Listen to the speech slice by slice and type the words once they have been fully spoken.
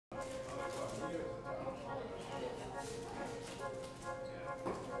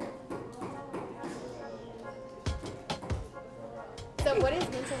So what is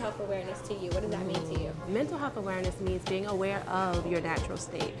mental health awareness to you? What does that mean to you? Mental health awareness means being aware of your natural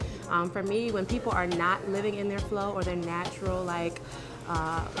state. For me, when people are not living in their flow or their natural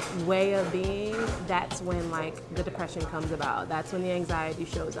way of being, that's when the depression comes about. That's when the anxiety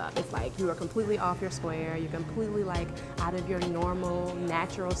shows up. It's like you are completely off your square. You're completely out of your normal,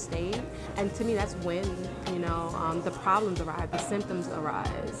 natural state. And to me, that's when the problems arise, the symptoms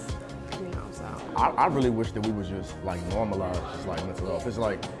arise. So I really wish that we would just normalize just mental health. It's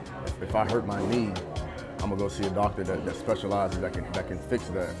like if I hurt my knee, I'm gonna go see a doctor that specializes that can fix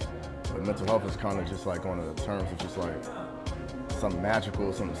that. But mental health is kind of just on the terms of just some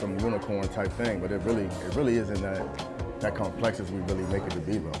magical, some unicorn type thing. But it really isn't that complex as we really make it to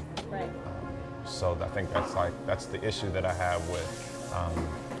be though. Right. So I think that's the issue that I have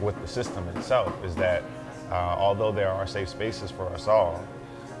with the system itself, is that although there are safe spaces for us all,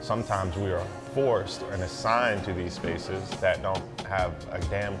 sometimes we are forced and assigned to these spaces that don't have a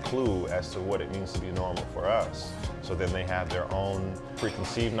damn clue as to what it means to be normal for us. So then they have their own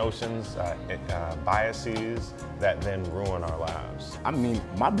preconceived notions, biases that then ruin our lives. I mean,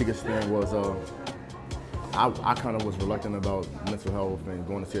 my biggest thing was I kind of was reluctant about mental health and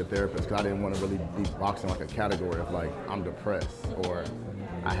going to see a therapist because I didn't want to really be boxed in a category of I'm depressed or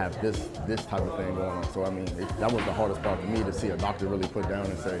I have this type of thing going on. So I mean, that was the hardest part for me, to see a doctor really put down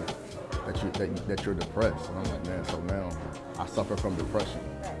and say that you're depressed. And I'm like, man, so now I suffer from depression.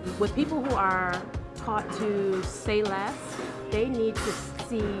 With people who are taught to say less, they need to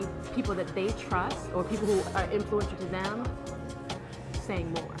see people that they trust or people who are influential to them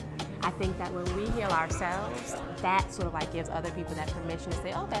saying more. I think that when we heal ourselves, that sort of gives other people that permission to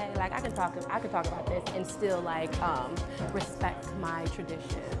say, okay, I can talk about this and still respect my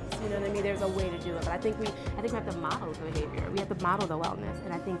traditions. You know what I mean? There's a way to do it, but I think we have to model the behavior. We have to model the wellness,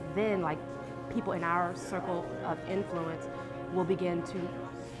 and I think then people in our circle of influence will begin to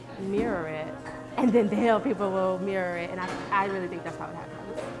mirror it, and then people will mirror it, and I really think that's how it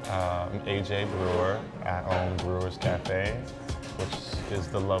happens. I'm AJ Brewer. I own Brewer's Café, which is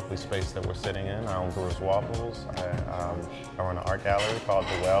the lovely space that we're sitting in. I own Brewer's Waffles. I run an art gallery called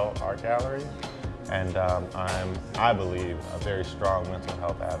The Well Art Gallery, and I'm, I believe, a very strong mental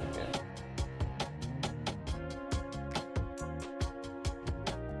health advocate.